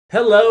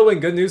Hello and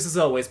good news as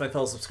always, my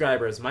fellow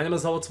subscribers. My name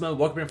is Ultima,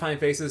 welcome your fine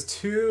faces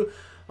to,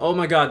 oh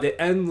my god, the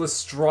endless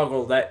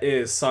struggle that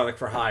is Sonic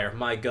for Hire.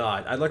 My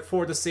god. I look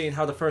forward to seeing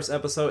how the first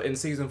episode in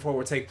Season 4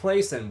 will take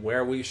place and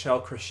where we shall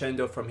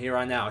crescendo from here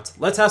on out.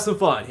 Let's have some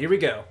fun, here we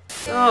go.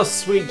 Oh,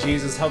 sweet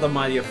Jesus, how the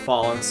mighty have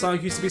fallen.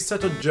 Sonic used to be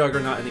such a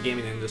juggernaut in the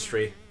gaming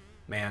industry.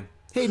 Man.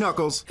 Hey,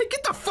 Knuckles. Hey,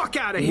 get the fuck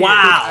out of here!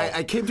 Wow!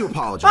 I came to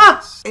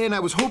apologize. And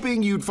I was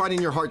hoping you'd find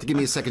in your heart to give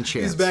me a second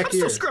chance. He's back I'm here.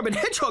 still scrubbing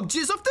hedgehog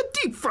jizz off the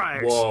deep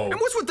fryers. Whoa. And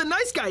what's with the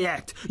nice guy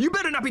act? You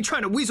better not be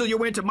trying to weasel your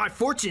way into my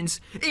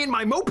fortunes and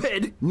my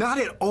moped. Not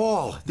at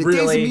all. The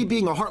Really? days of me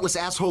being a heartless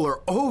asshole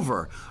are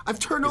over. I've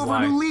turned over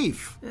a new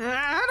leaf.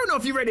 I don't know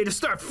if you're ready to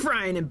start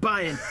frying and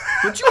buying,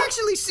 but you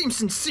actually seem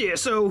sincere,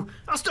 so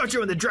I'll start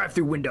you in the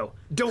drive-thru window.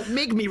 Don't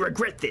make me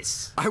regret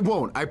this. I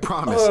won't, I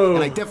promise. Oh.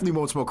 And I definitely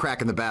won't smoke crack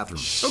in the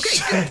bathroom. Okay,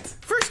 good.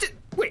 First,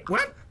 wait,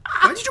 what?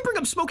 Why did you bring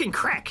up smoking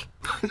crack?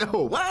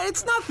 No, what?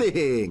 It's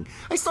nothing.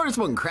 I started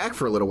smoking crack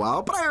for a little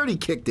while, but I already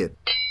kicked it.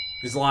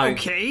 He's lying.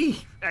 Okay,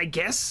 I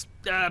guess.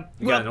 got an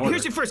Well, order.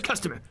 here's your first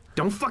customer.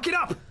 Don't fuck it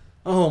up.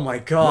 Oh my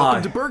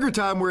Welcome to god. Burger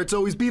Time, where it's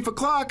always beef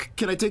o'clock.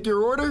 Can I take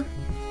your order?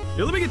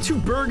 Yeah, let me get 2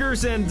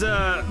 burgers and,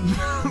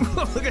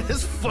 look at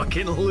this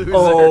fucking loser.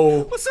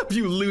 Oh. What's up,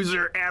 you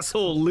loser,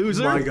 asshole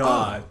loser? My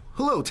god.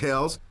 Hello,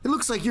 Tails. It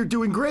looks like you're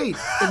doing great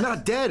and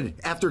not dead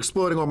after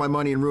exploding all my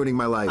money and ruining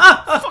my life.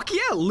 Fuck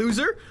yeah,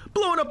 loser.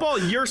 Blowing up all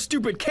your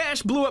stupid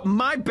cash blew up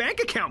my bank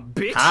account,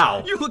 bitch.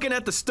 How? You're looking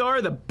at the star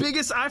of the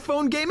biggest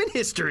iPhone game in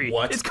history.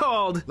 What? It's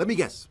called Let me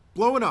guess.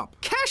 Blowing up.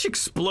 Cash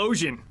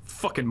Explosion.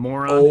 Fucking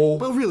moron. Oh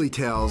Well, really,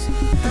 Tails.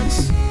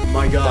 That's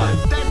my god.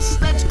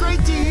 that's great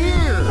to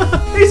hear.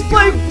 He's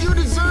playing. You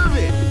deserve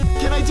it.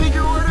 Can I take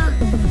your order?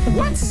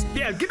 What?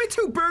 Yeah, give me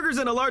 2 burgers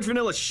and a large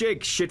vanilla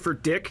shake, shit for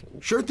dick.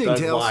 Sure thing,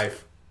 That's Tails.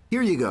 life.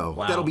 Here you go.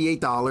 Wow. That'll be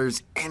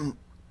 $8. And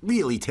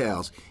really,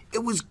 Tails,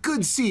 it was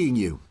good seeing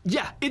you.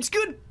 Yeah, it's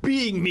good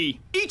being me.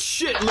 Eat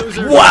shit,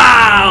 loser.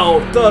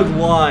 Wow! Thug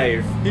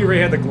life. He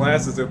already had the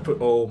glasses and put.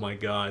 Oh my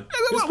god.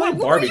 He's playing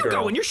Where are Barbie you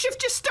girl. going? Your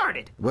shift just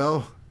started.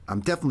 Well, I'm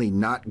definitely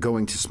not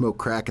going to smoke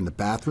crack in the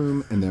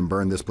bathroom and then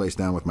burn this place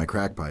down with my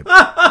crack pipe.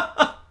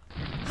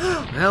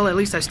 Well, at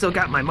least I still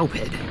got my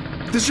moped.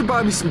 This should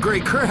buy me some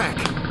great crack.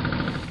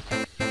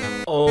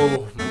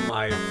 Oh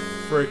my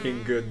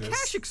freaking goodness.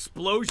 Cash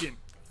Explosion.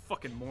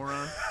 Fucking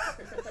moron.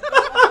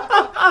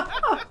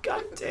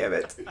 God damn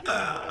it.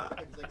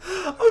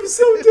 I'm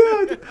so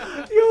dead. Yo,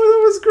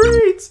 that was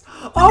great.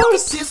 Oh,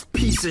 This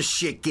piece of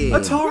shit game.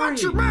 Atari.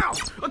 Watch your mouth!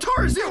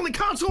 Atari's the only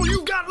console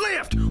you've got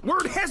left!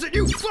 Word has it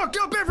you fucked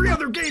up every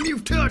other game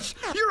you've touched!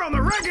 You're on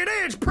the ragged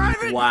edge,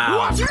 Private! Wow.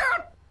 Watch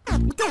out!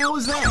 What the hell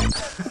is that? I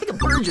think a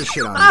bird just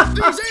shit on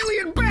me. These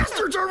alien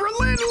bastards are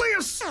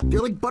relentless!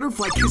 They're like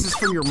butterfly kisses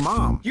from your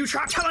mom. You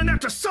try telling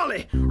that to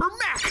Sully, or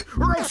Mac,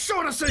 or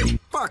O'Shaughnessy!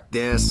 Fuck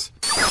this.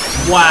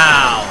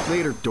 wow.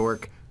 Later,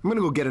 dork. I'm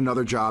gonna go get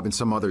another job in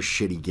some other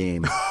shitty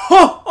game.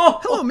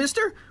 Hello,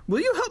 mister. Will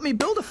you help me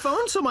build a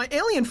phone so my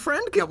alien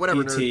friend can... Yeah,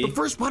 whatever, E.T. nerd. But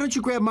first, why don't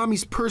you grab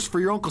Mommy's purse for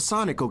your Uncle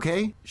Sonic,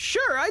 okay?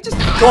 Sure, I just...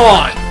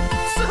 God.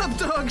 Sup,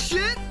 dog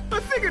shit? I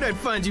figured I'd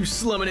find you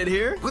slumming it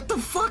here. What the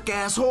fuck,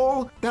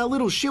 asshole? That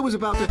little shit was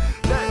about to...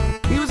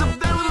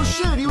 That little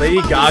shit, he was Lady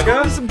about Gaga? to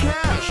score me some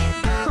cash.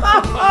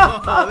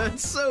 Oh,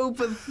 that's so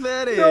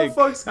pathetic. No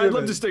fucks I'd love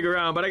given. to stick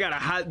around, but I got a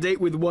hot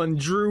date with one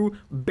Drew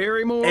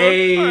Barrymore.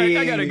 Hey. All right,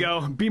 I gotta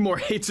go. B more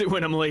hates it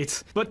when I'm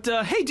late. But,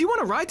 hey, do you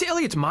want to ride to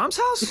Elliot's mom's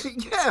house?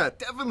 Yeah,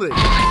 definitely.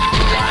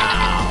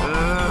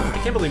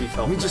 I can't believe he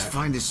fell Let me for just that.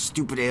 find this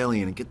stupid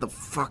alien and get the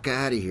fuck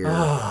out of here.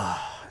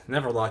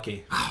 Never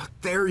lucky.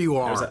 There you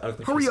There's are. that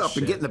ugly Hurry piece of up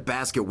and shit. get in the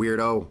basket,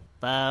 weirdo.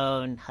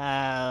 Phone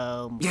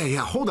home. Yeah,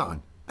 hold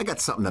on. I got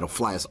something that'll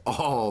fly us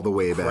all the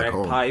way back Crack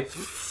home. pipe.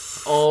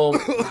 Oh,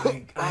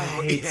 I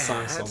hate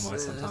Sonic so much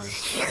sometimes.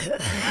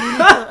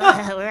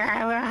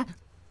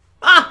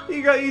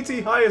 He got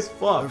E.T. high as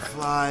fuck.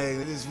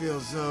 Flying, this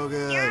feels so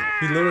good.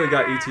 He literally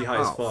got E.T.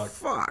 high as Oh, fuck.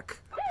 fuck.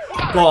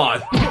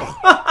 God.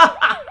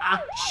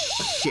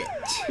 Shit.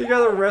 He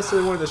got arrested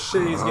in one of the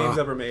shittiest games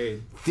ever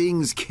made.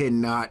 Things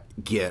cannot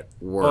get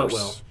Oh, worse.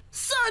 well.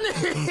 Sonic!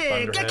 I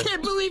Thunderhead.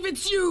 can't believe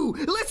it's you!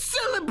 Let's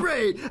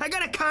celebrate! I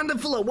got a condom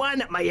full of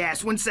wine up my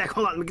ass. One sec,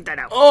 hold on, let me get that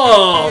out.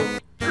 Oh,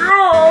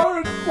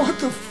 God. What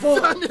the fuck?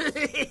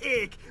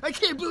 Sonic! I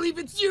can't believe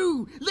it's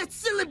you! Let's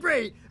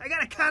celebrate! I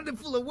got a condom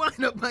full of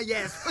wine up my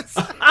ass. One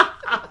sec.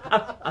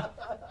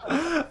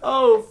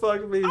 Oh,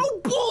 fuck me.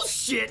 Oh,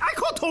 bullshit! I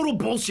call total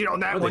bullshit on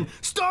that one.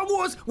 Star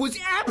Wars was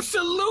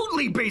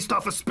absolutely based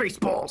off of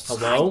Spaceballs.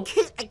 Hello?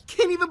 I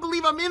can't even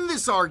believe I'm in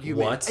this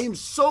argument. What? I am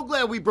so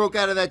glad we broke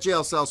out of that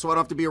jail cell so I don't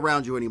have to be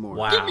around you anymore.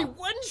 Wow. Give me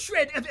one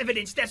shred of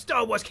evidence that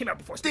Star Wars came out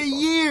before The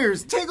Spaceballs.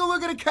 years. Take a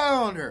look at a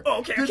calendar. Oh,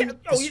 okay, okay. Oh,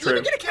 It's you true.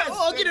 look at a calendar.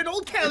 Oh, I'll get an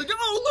old calendar.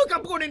 Oh, look,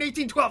 I'm born in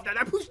 1812 now.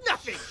 That proves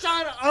nothing.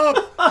 Shut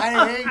up.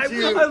 I hate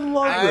you. I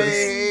love I this.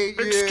 hate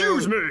you.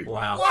 Excuse me.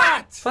 Wow.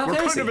 What? Final We're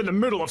Fantasy. kind of in the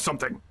middle of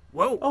something.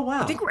 Whoa. Oh,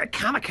 wow. I think we're at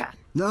Comic-Con.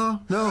 No,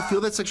 feel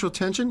that sexual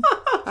tension?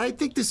 I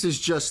think this is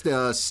just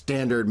a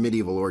standard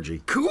medieval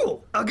orgy.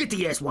 Cool. I'll get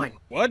the ass wine.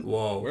 What?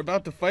 Whoa. We're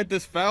about to fight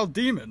this foul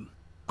demon.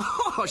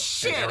 Oh,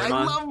 shit, Hey, I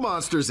love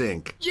Monsters,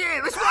 Inc.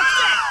 Yeah, let's watch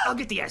that. I'll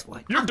get the ass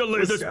one. You've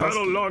delayed this Wisconsin.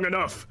 battle long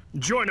enough.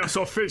 Join us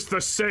or face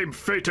the same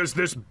fate as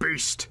this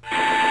beast.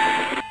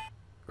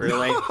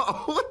 Really?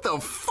 Oh, what the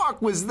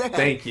fuck was that?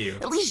 Thank you.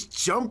 At least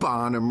jump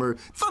on him, or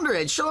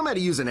Thunderhead, show him how to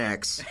use an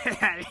axe.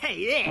 Hey,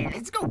 yeah,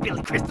 let's go,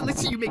 Billy Crystal.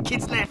 Let's see you make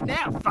kids laugh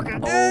now, fucker.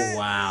 Oh,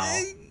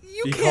 wow.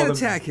 You called can't him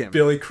attack him.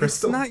 Billy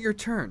Crystal? It's not your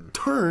turn.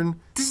 Turn?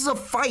 This is a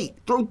fight.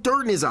 Throw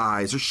dirt in his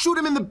eyes, or shoot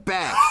him in the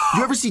back.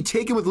 You ever see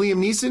Taken with Liam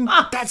Neeson?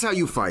 That's how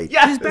you fight.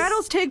 Yes! His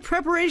battles take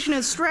preparation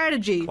and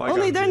strategy. Qui-Gon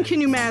Only then Jinn.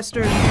 can you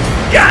master.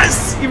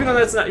 Yes! Even though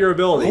that's not your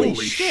ability. Holy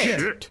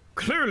shit!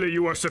 Clearly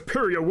you are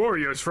superior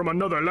warriors from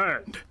another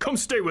land. Come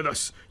stay with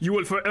us. You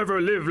will forever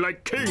live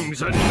like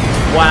kings and...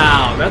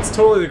 Wow, that's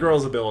totally the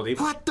girl's ability.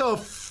 What the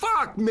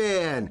fuck,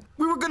 man?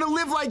 We were gonna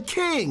live like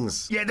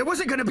kings. Yeah, there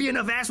wasn't gonna be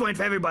enough ass wine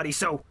for everybody,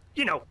 so,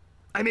 you know,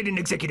 I made an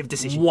executive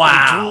decision. I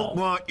Wow. don't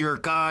want your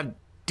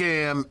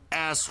goddamn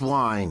ass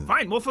wine.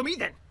 Fine, more for me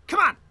then. Come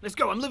on, let's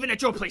go. I'm living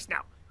at your place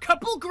now.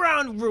 Couple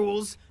ground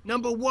rules.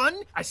 Number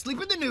 1, I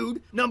sleep in the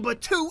nude. Number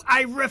 2,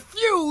 I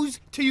refuse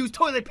to use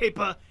toilet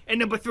paper. And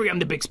number 3, I'm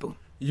the big spoon.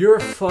 You're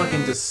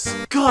fucking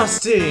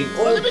disgusting.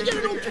 Well, let me get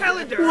an old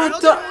calendar. What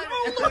I'll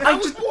the? do it. I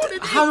was born in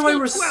How do I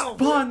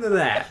 1812. respond to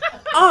that?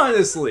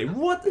 Honestly,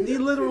 what the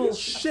literal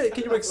shit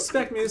can you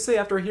expect me to say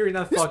after hearing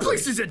that This fucking?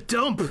 place is a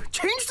dump.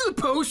 Change the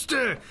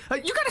poster.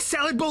 You got a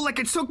salad bowl I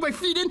can soak my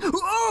feet in?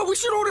 Oh, we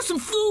should order some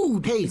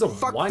food. Hey, He's a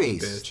whiny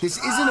fuckface. bitch. This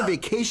isn't a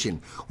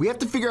vacation. We have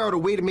to figure out a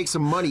way to make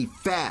some money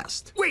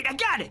fast. Wait, I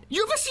got it.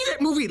 You ever see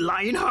that movie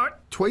Lionheart?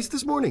 Twice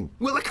this morning.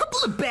 Well, a couple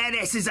of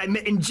badasses I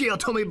met in jail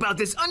told me about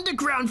this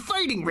underground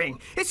fighting ring.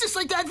 It's just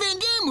like that Van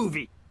Damme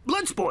movie,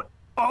 Bloodsport.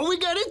 All we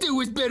gotta do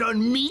is bet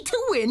on me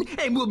to win,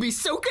 and we'll be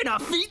soaking our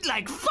feet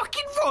like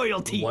fucking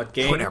royalty. What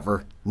game?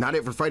 Whatever. Not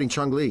it for fighting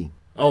Chung Li.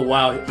 Oh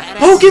wow. I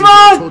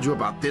Pokemon! told you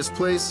about this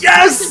place?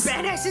 Yes!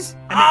 Badasses?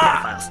 I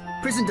meant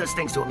pedophiles. Prison does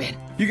things to a man.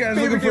 You guys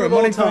Favorite looking for game a of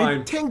all money fight?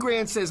 time. 10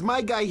 grand says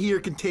my guy here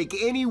can take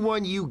any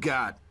one you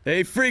got.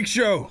 Hey, Freak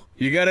Show,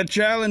 you got a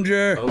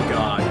challenger. Oh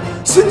god.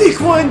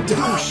 Soniqua and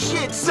Oh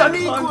shit,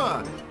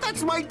 Soniqua!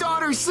 That's my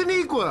daughter,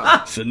 Soniqua!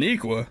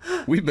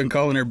 Soniqua? We've been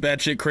calling her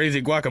batshit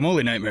crazy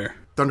guacamole nightmare.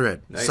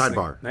 Thunderhead, Nice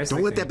sidebar. nice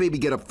Don't let nickname. that baby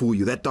get up fool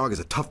you. That dog is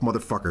a tough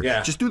motherfucker.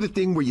 Yeah. Just do the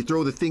thing where you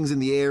throw the things in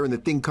the air and the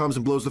thing comes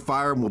and blows the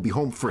fire and we'll be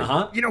home free.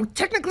 Huh? You know,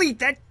 technically,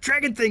 that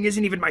dragon thing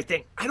isn't even my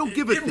thing. I don't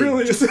give a thing.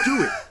 really Just is.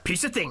 do it.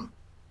 Piece of thing.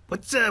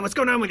 What's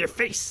going on with your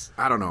face?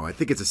 I don't know. I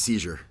think it's a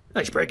seizure.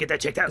 I should probably get that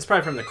checked out. It's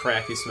probably from the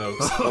crack he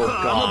smokes. Oh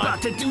I'm god.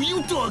 about to do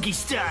you doggy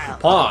style.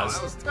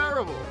 Pause. was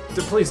terrible.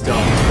 Dude, please don't.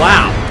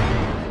 Wow.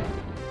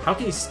 How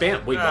can you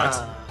spam? Wait, what?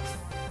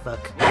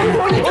 Fuck.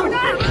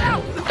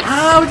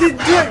 How did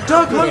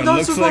Doug Hunt Well, not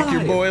looks survive? like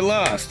your boy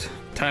lost.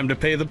 Time to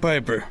pay the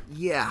piper.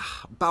 Yeah,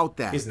 about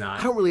that. He's not.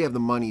 I don't really have the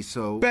money,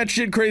 so...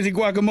 Batshit crazy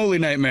guacamole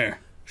nightmare.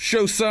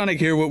 Show Sonic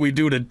here what we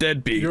do to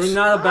deadbeats. You're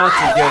not about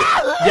to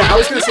get. Yeah, I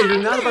was gonna say you're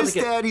not about to Here's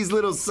get. Daddy's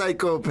little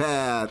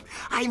psychopath.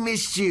 I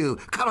missed you.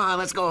 Come on,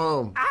 let's go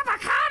home.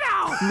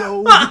 Avocado!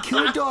 No, the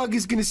killer dog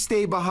is gonna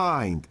stay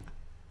behind.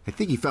 I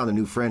think he found a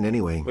new friend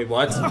anyway. Wait,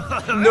 what?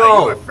 You're a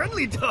No.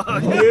 friendly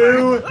dog.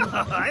 You.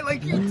 I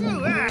like you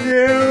too, huh?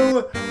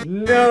 You.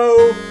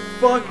 No.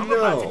 Fuck I'm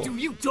about to no. do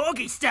you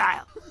doggy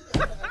style.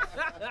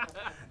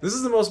 This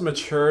is the most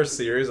mature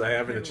series I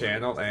have in the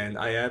channel, and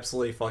I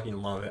absolutely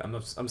fucking love it.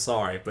 I'm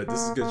sorry, but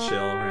this is good chill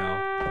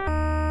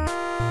now.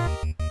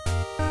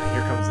 And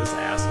here comes this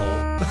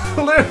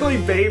asshole.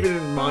 Literally bathing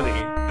in money.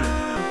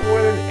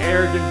 What an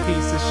arrogant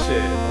piece of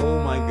shit.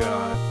 Oh my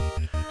god.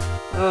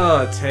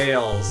 Oh,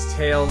 Tails.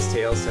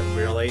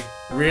 Really?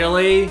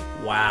 Really?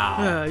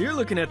 Wow. You're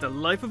looking at the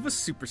life of a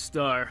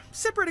superstar.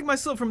 Separating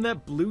myself from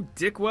that blue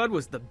dickwad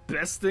was the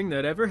best thing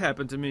that ever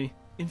happened to me.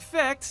 In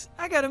fact,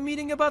 I got a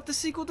meeting about the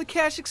sequel to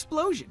Cash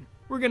Explosion.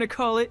 We're gonna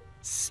call it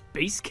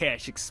Space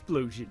Cash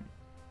Explosion.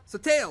 So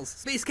Tails,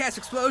 Space Cash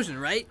Explosion,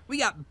 right? We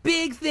got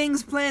big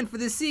things planned for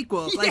this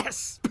sequel. Like,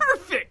 Yes!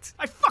 Perfect!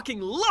 I fucking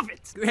love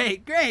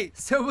it! great.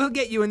 So we'll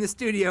get you in the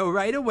studio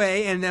right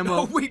away, and then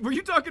Oh, we'll... wait, were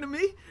you talking to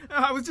me?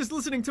 I was just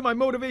listening to my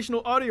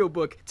motivational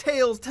audiobook,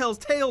 Tails Tells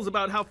Tales,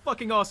 about how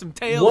fucking awesome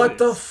Tails What is.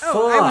 the fuck?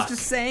 Oh, I was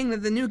just saying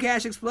that the new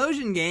Cash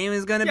Explosion game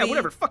is gonna Yeah, be...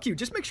 whatever, fuck you.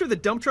 Just make sure the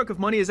dump truck of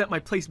money is at my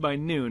place by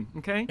noon,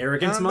 okay?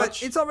 Arrogance But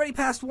much? it's already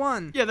past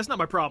 1. Yeah, that's not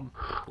my problem.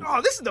 Oh,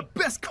 this is the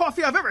best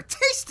coffee I've ever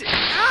tasted!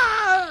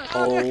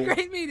 Oh.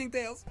 Great meeting,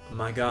 Tails.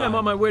 My god. I'm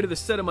on my way to the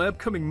set of my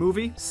upcoming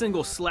movie.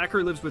 Single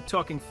slacker lives with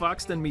Talking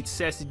Fox, then meets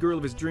sassy girl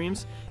of his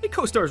dreams. He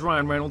co-stars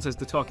Ryan Reynolds as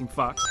the Talking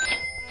Fox.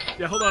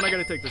 Yeah, hold on, I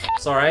gotta take this.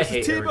 Sorry, I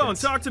hate T-Bone,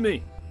 arrogance. talk to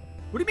me.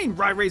 What do you mean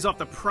Ray's off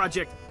the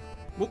project?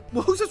 Well,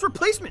 who's his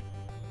replacement?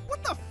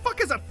 What the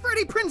fuck is a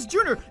Freddie Prinze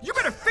Jr.? You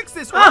better fix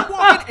this or I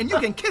walk in and you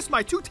can kiss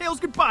my 2 tails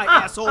goodbye,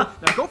 asshole.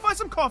 Now go find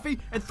some coffee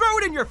and throw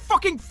it in your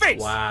fucking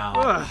face. Wow.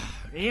 Ugh,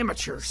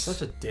 amateurs.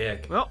 Such a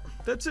dick. Well,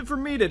 that's it for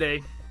me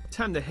today.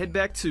 Time to head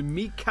back to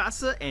Mi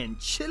Casa and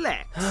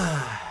chillax.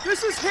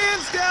 This is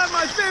hands down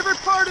my favorite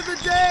part of the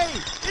day.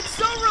 It's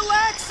so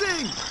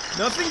relaxing.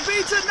 Nothing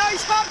beats a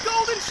nice hot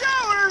golden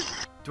shower.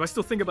 Do I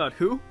still think about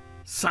who?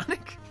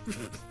 Sonic?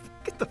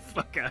 Get the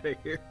fuck out of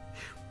here.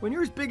 When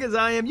you're as big as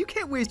I am, you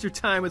can't waste your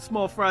time with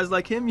small fries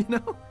like him, you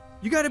know?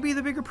 You gotta be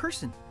the bigger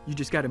person. You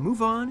just gotta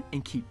move on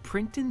and keep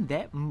printing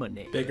that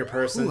money. Bigger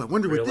person? Ooh, I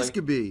wonder really? what this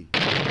could be.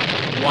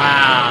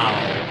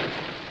 Wow.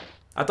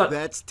 I thought...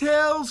 That's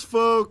Tails,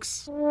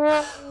 folks.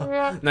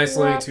 Nice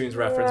Looney Tunes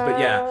reference, but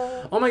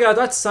yeah. Oh my god,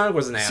 that Sonic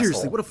was an asshole.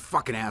 Seriously, what a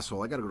fucking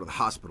asshole. I gotta go to the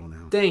hospital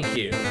now. Thank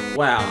you.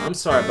 Wow, I'm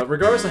sorry, but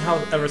regardless of how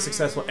ever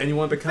successful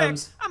anyone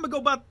becomes, I'm gonna go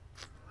about...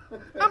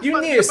 you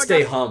need to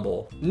stay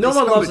humble. No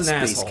one loves an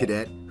Space asshole.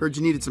 Cadet. Heard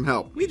you needed some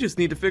help. We just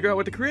need to figure out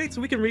what to create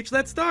so we can reach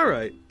that star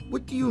right.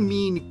 What do you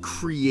mean,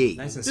 create?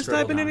 Nice and Just straight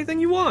type in on. anything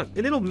you want,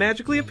 and it'll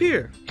magically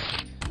appear.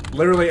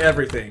 Literally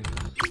everything.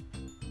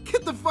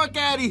 Get the fuck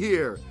out of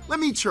here. Let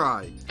me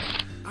try.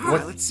 All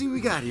right, let's see what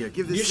we got here.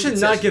 Give this You a should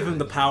good not session. give him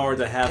the power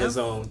to have his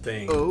own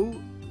thing.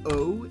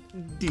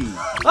 O-O-D.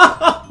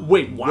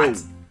 Wait, what?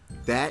 Whoa,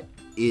 that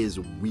is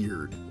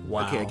weird.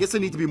 Wow. Okay, I guess I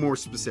need to be more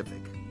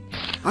specific.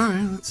 All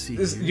right, let's see.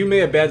 You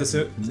made a bad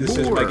decision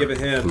by More giving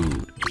him.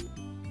 food.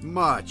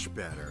 Much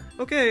better.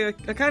 Okay, I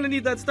kind of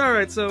need that star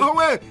right, so... Oh,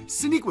 wait.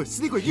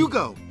 Sneakwa, you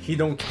go. He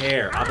don't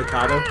care.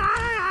 Avocado?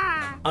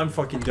 I'm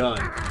fucking done.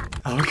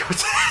 Avocado.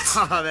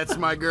 Haha, that's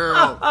my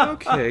girl.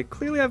 Okay,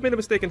 clearly I've made a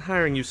mistake in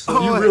hiring you,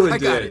 so... You really I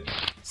got did. it.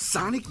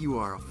 Sonic, you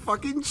are a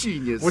fucking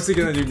genius. What's he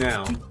gonna do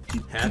now?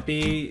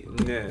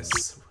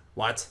 Happiness.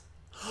 What?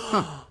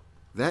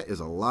 That is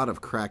a lot of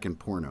crack and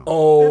porno.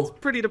 Oh It's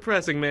pretty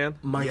depressing, man.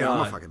 my yeah,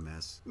 I'm a god. fucking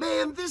mess.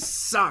 Man, this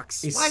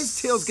sucks. He's Why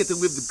does Tails get to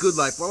live the good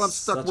life while I'm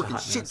stuck such a working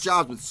hot shit mess.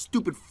 jobs with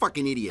stupid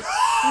fucking idiots?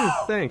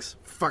 Thanks.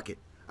 Fuck it.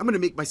 I'm gonna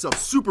make myself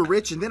super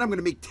rich and then I'm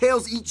gonna make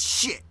Tails eat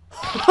shit.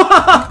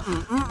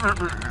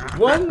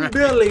 1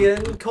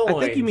 billion coins. I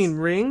think you mean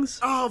rings?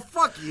 Oh,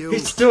 fuck you. He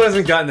still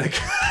hasn't gotten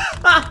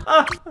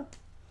the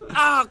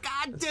Oh,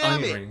 god damn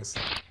onion it. rings.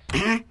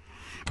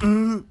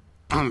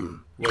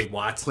 Wait,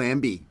 what? Plan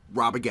B.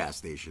 Rob a gas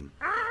station.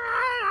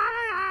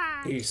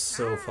 He's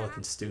so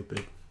fucking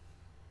stupid.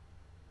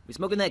 We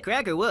smoking that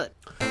crack or what?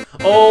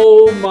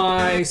 Oh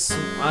my!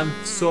 I'm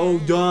so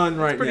done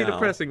right Pretty now.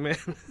 depressing, man.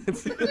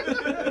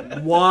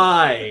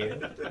 Why?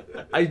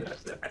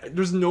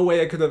 There's no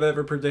way I could have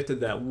ever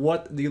predicted that.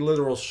 What the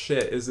literal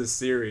shit is this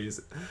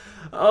series?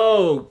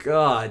 Oh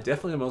god,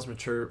 definitely the most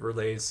mature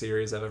related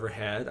series I've ever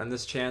had on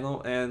this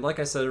channel. And like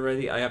I said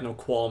already, I have no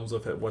qualms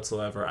with it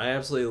whatsoever. I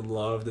absolutely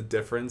love the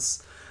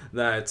difference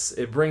that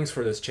it brings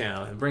for this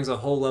channel. It brings a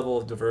whole level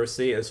of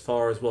diversity as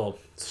far as, well,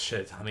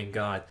 shit, I mean,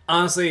 god.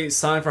 Honestly,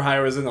 Sonic for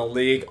Hire is in a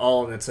league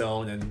all on its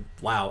own, and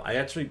wow, I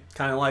actually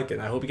kind of like it,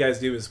 and I hope you guys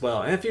do as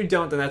well. And if you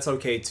don't, then that's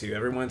okay too.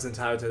 Everyone's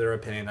entitled to their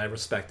opinion. I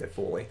respect it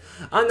fully.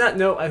 On that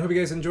note, I hope you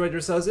guys enjoyed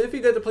yourselves. If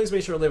you did, then please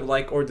make sure to leave a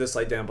like or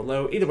dislike down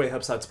below. Either way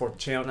helps out support the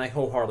channel, and I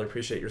wholeheartedly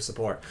appreciate your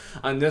support.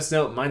 On this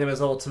note, my name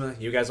is Ultima.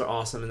 You guys are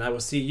awesome, and I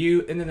will see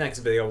you in the next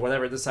video,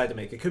 whatever I decide to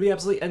make. It could be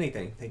absolutely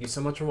anything. Thank you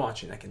so much for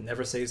watching. I can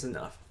never say this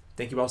enough.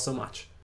 Thank you all so much.